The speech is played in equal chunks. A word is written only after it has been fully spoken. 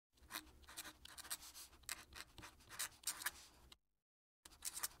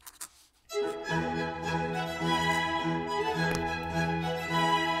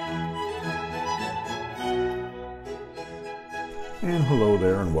And hello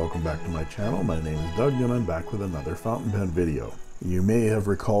there and welcome back to my channel. My name is Doug and I'm back with another fountain pen video. You may have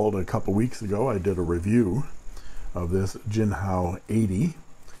recalled a couple weeks ago I did a review of this Jinhao 80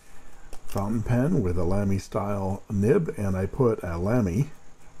 fountain pen with a Lamy style nib, and I put a Lamy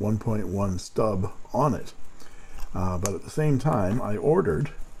 1.1 stub on it. But at the same time I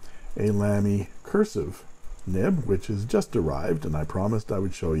ordered a Lamy Cursive Nib, which has just arrived, and I promised I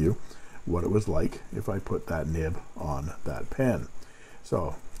would show you what it was like if I put that nib on that pen.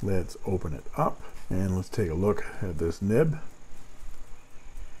 So let's open it up and let's take a look at this nib.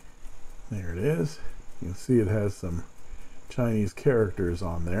 There it is. You can see it has some Chinese characters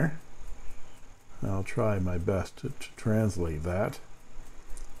on there. I'll try my best to translate that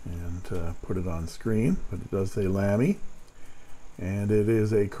and put it on screen, but it does say Lamy, and it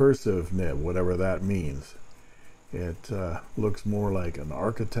is a cursive nib, whatever that means. It looks more like an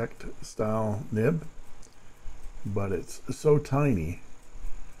architect style nib, but it's so tiny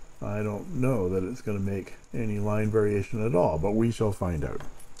I don't know that it's going to make any line variation at all, but we shall find out.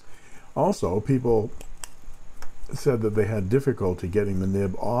 Also, people said that they had difficulty getting the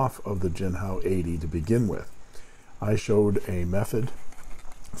nib off of the Jinhao 80 to begin with. I showed a method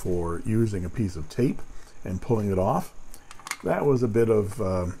for using a piece of tape and pulling it off. That was a bit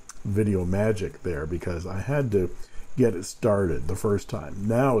of video magic there, because I had to get it started the first time.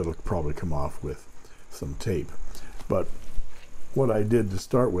 Now it'll probably come off with some tape, but what I did to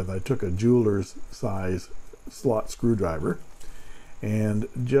start with, I took a jeweler's size slot screwdriver and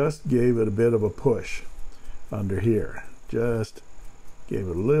just gave it a bit of a push under here. Just gave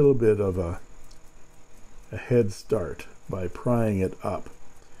it a little bit of a head start by prying it up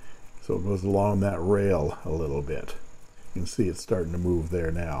so it goes along that rail a little bit. You can see it's starting to move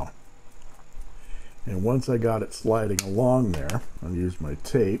there now. And once I got it sliding along there, I'll use my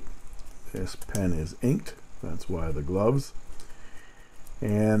tape. This pen is inked, that's why the gloves.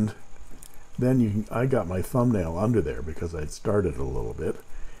 And then I got my thumbnail under there because I'd started a little bit,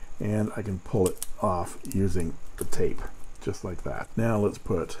 and I can pull it off using the tape, just like that. Now let's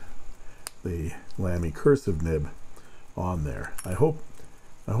put the Lamy Cursive Nib on there. I hope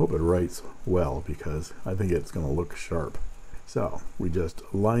it writes well, because I think it's going to look sharp. So we just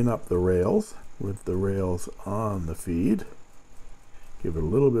line up the rails with the rails on the feed, give it a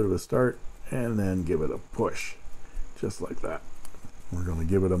little bit of a start, and then give it a push, just like that. We're going to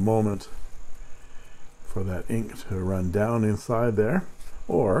give it a moment for that ink to run down inside there,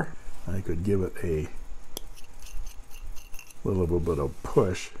 or I could give it a little bit of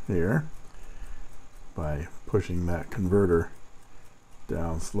push here by pushing that converter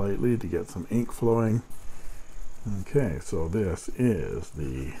down slightly to get some ink flowing. Okay, so this is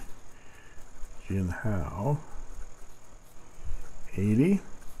the Jinhao 80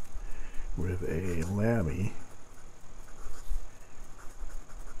 with a Lamy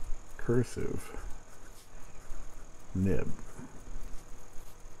Cursive Nib.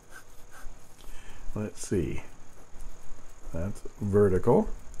 Let's see, that's vertical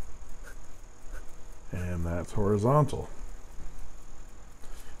and that's horizontal.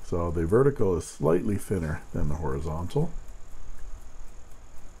 So the vertical is slightly thinner than the horizontal.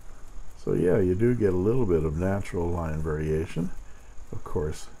 So yeah, you do get a little bit of natural line variation. Of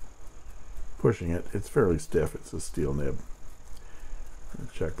course, pushing it, it's fairly stiff. It's a steel nib.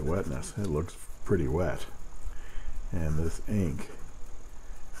 Let's check the wetness. It looks pretty wet. And this ink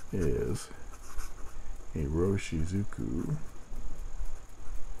is a Roshizuku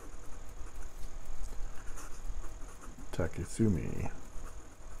Takesumi.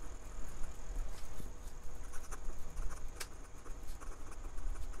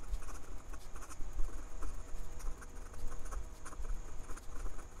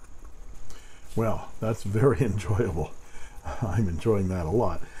 Well, that's very enjoyable. I'm enjoying that a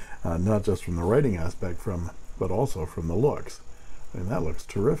lot, not just from the writing aspect, but also from the looks. I mean, that looks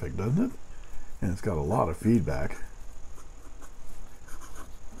terrific, doesn't it? And it's got a lot of feedback.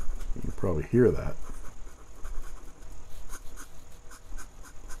 You can probably hear that.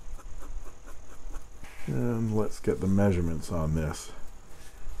 And let's get the measurements on this.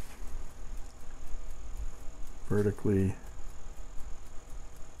 Vertically,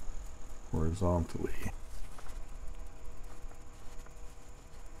 horizontally.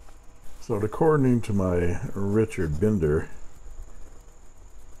 So according to my Richard Binder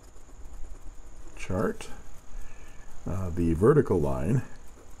chart, the vertical line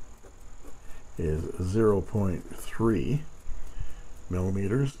is 0.3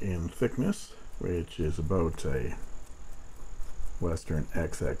 millimeters in thickness, which is about a Western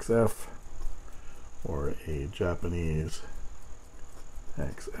XXF or a Japanese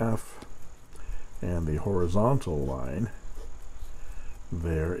XF, and the horizontal line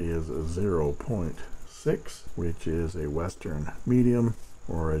there is a 0.6, which is a Western medium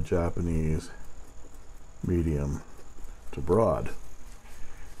or a Japanese medium to broad.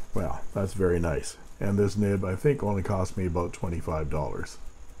 Well, that's very nice. And this nib, I think, only cost me about $25.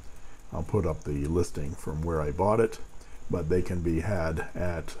 I'll put up the listing from where I bought it, but they can be had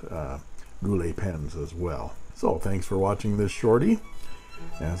at Goulet Pens as well. So thanks for watching this shorty.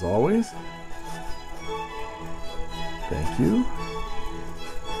 As always, thank you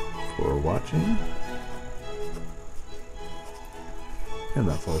for watching. And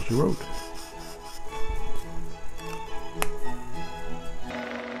that's all she wrote.